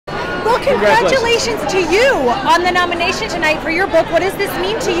Well, congratulations to you on the nomination tonight for your book. What does this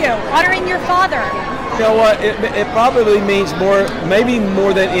mean to you, honoring your father? You know what? It probably means more, maybe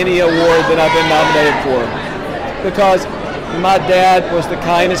more than any award that I've been nominated for, because my dad was the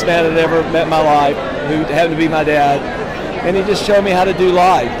kindest man I'd ever met in my life, who happened to be my dad, and he just showed me how to do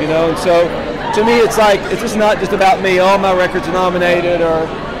life, you know. And so, to me, it's like it's just not just about me. All my records are nominated,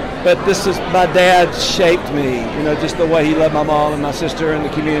 but this is my dad shaped me, you know, just the way he loved my mom and my sister and the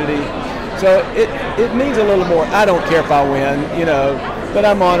community. So it means a little more. I don't care if I win, you know, but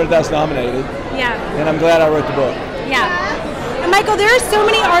I'm honored that's nominated. Yeah. And I'm glad I wrote the book. Yeah. And Michael, there are so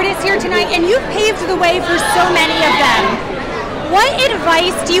many artists here tonight, and you've paved the way for so many of them. What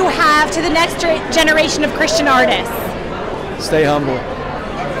advice do you have to the next generation of Christian artists? Stay humble.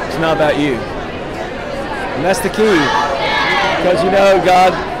 It's not about you. And that's the key. Because, you know,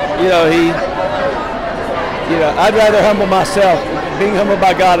 God, you know, I'd rather humble myself. Being humbled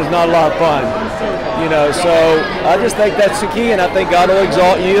by God is not a lot of fun. You know, so I just think that's the key, and I think God will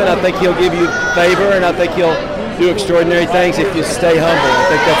exalt you, and I think He'll give you favor, and I think He'll do extraordinary things if you stay humble. I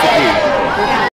think that's the key.